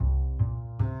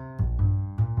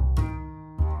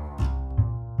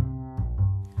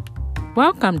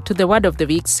Welcome to the Word of the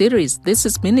Week series. This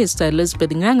is Minister Elizabeth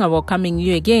Nganga welcoming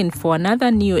you again for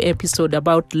another new episode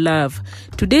about love.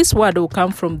 Today's word will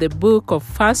come from the book of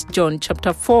 1 John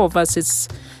chapter 4 verses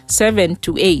 7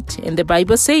 to 8. And the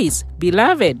Bible says,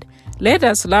 "Beloved, let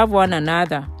us love one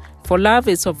another, for love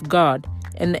is of God,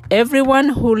 and everyone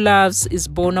who loves is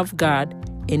born of God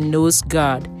and knows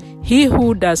God. He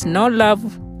who does not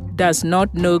love does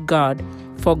not know God,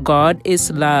 for God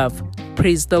is love."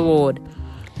 Praise the Lord.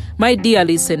 My dear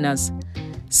listeners,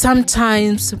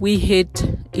 sometimes we hate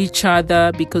each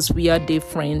other because we are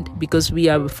different, because we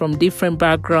are from different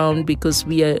background, because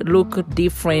we look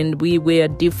different, we wear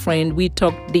different, we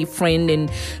talk different, and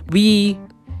we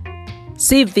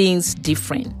see things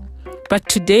different. But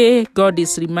today, God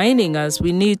is reminding us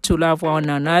we need to love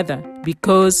one another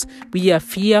because we are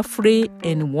fearfully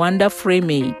and wonderfully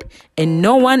made. And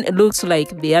no one looks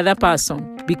like the other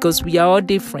person because we are all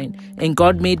different. And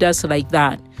God made us like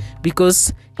that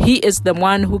because He is the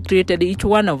one who created each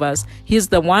one of us. He is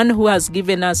the one who has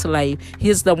given us life. He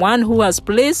is the one who has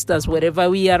placed us wherever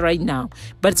we are right now.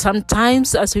 But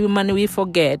sometimes as humans we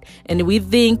forget and we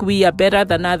think we are better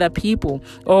than other people,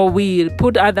 or we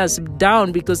put others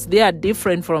down because they are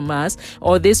different from us,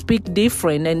 or they speak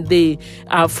different and they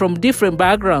are from different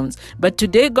backgrounds. But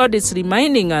today God is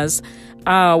reminding us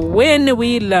when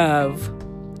we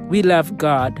love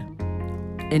God.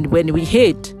 And when we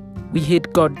hate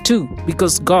God too,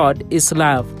 because God is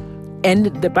love. And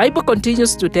the Bible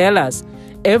continues to tell us,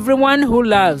 everyone who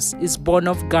loves is born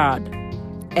of God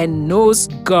and knows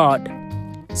God.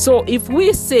 So if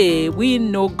we say we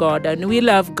know God and we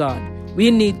love God,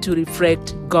 we need to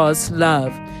reflect God's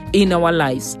love in our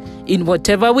lives, in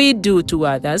whatever we do to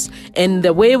others and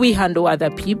the way we handle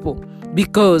other people.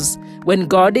 Because when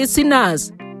God is in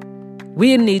us,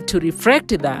 we need to reflect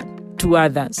that to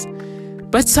others.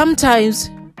 But sometimes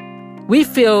we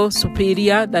feel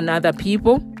superior than other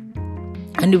people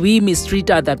and we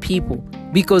mistreat other people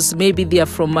because maybe they are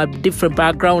from a different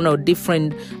background or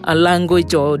different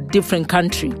language or different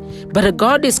country. But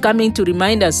God is coming to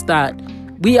remind us that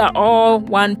we are all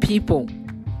one people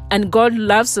and God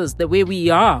loves us the way we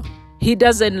are. He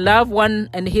doesn't love one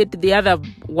and hate the other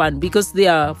one because they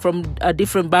are from a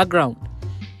different background.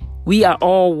 We are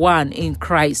all one in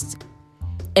Christ.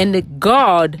 And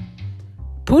God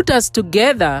put us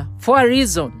together for a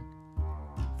reason.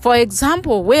 For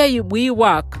example, where we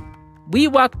work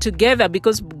together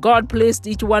because God placed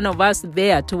each one of us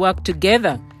there to work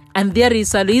together. And there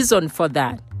is a reason for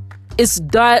that. It's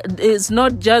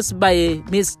not just by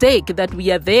mistake that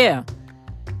we are there,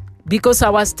 because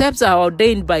our steps are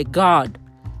ordained by God.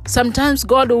 Sometimes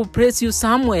God will place you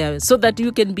somewhere so that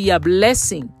you can be a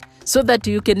blessing, so that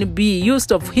you can be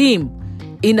used of Him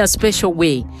in a special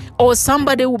way. Or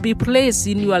somebody will be placed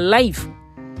in your life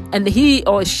and he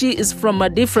or she is from a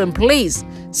different place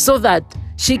so that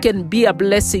she can be a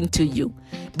blessing to you.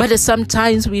 But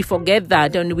sometimes we forget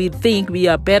that and we think we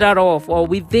are better off, or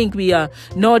we think we are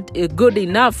not good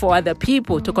enough for other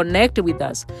people to connect with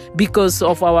us because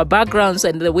of our backgrounds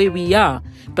and the way we are.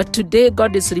 But today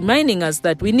God is reminding us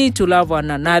that we need to love one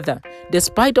another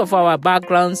despite of our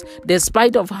backgrounds,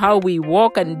 despite of how we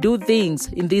walk and do things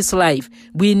in this life.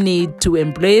 We need to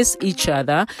embrace each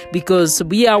other because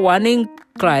we are one in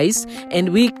Christ and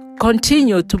we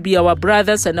continue to be our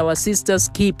brothers and our sisters'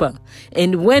 keeper.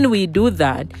 And when we do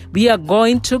that, we are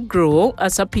going to grow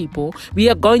as a people. We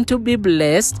are going to be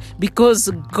blessed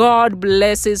because God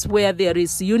blesses where there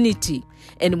is unity.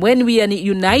 And when we are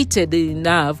united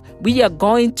enough, we are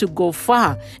going to go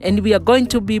far and we are going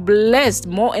to be blessed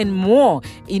more and more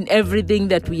in everything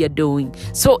that we are doing.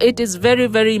 So it is very,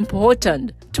 very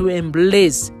important to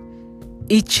embrace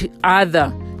each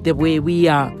other the way we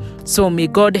are. So may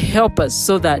God help us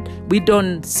so that we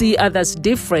don't see others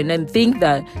different and think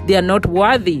that they are not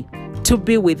worthy to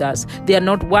be with us. They are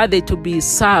not worthy to be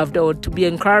served or to be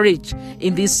encouraged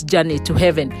in this journey to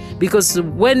heaven. Because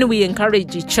when we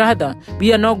encourage each other,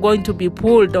 we are not going to be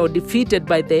pulled or defeated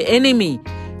by the enemy.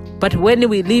 But when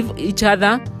we leave each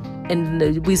other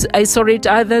and we isolate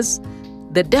others,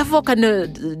 the devil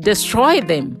can destroy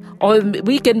them, or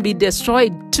we can be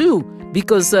destroyed too.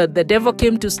 Because the devil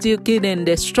came to steal, kill, and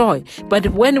destroy. But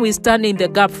when we stand in the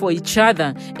gap for each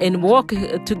other and walk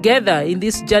together in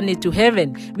this journey to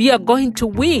heaven, we are going to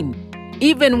win.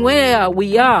 Even where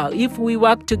we are, if we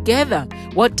work together,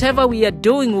 whatever we are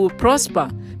doing will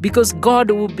prosper because God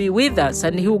will be with us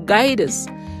and He will guide us.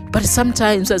 But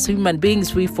sometimes as human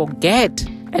beings, we forget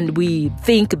and we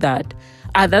think that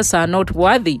others are not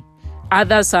worthy.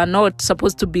 Others are not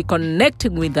supposed to be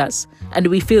connecting with us, and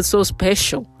we feel so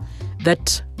special.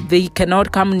 that they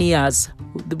cannot come near us.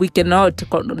 We cannot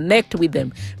connect with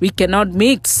them. We cannot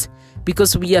mix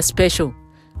because we are special.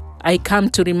 I come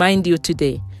to remind you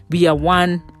today, we are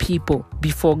one people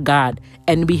before God,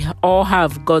 and we all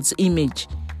have God's image,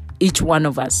 each one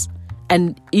of us.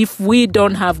 And if we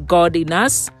don't have God in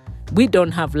us, we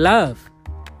don't have love,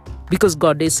 because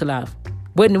God is love.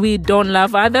 When we don't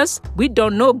love others, we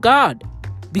don't know God,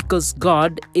 because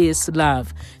God is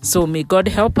love. So may God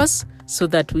help us so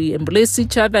that we embrace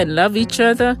each other and love each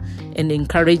other and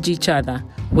encourage each other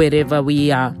wherever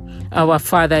we are. Our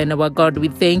Father and our God, we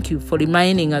thank you for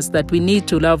reminding us that we need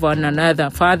to love one another.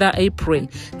 Father, I pray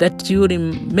that you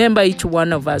remember each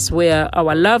one of us where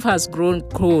our love has grown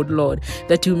cold, Lord,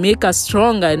 that you make us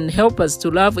stronger and help us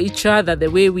to love each other the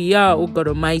way we are, O God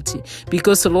Almighty.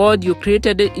 Because, Lord, you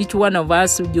created each one of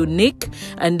us unique,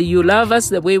 and you love us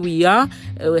the way we are.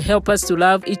 Help us to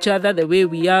love each other the way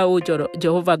we are, O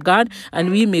Jehovah God,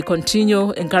 and we may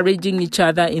continue encouraging each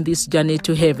other in this journey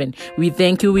to heaven. We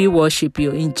thank you, we worship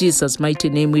you. In Jesus' mighty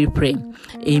name we pray.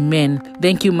 Amen.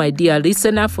 Thank you, my dear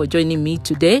listener, for joining me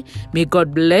today. May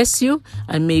God bless you,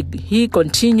 and may He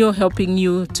continue helping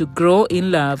you to grow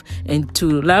in love and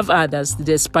to love others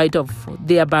despite of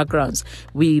their backgrounds.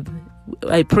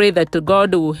 I pray that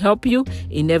God will help you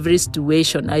in every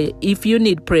situation. If you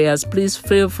need prayers, please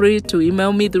feel free to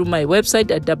email me through my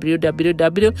website at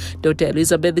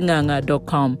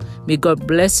www.elizabethnganga.com. May God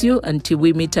bless you until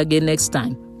we meet again next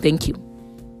time. Thank you.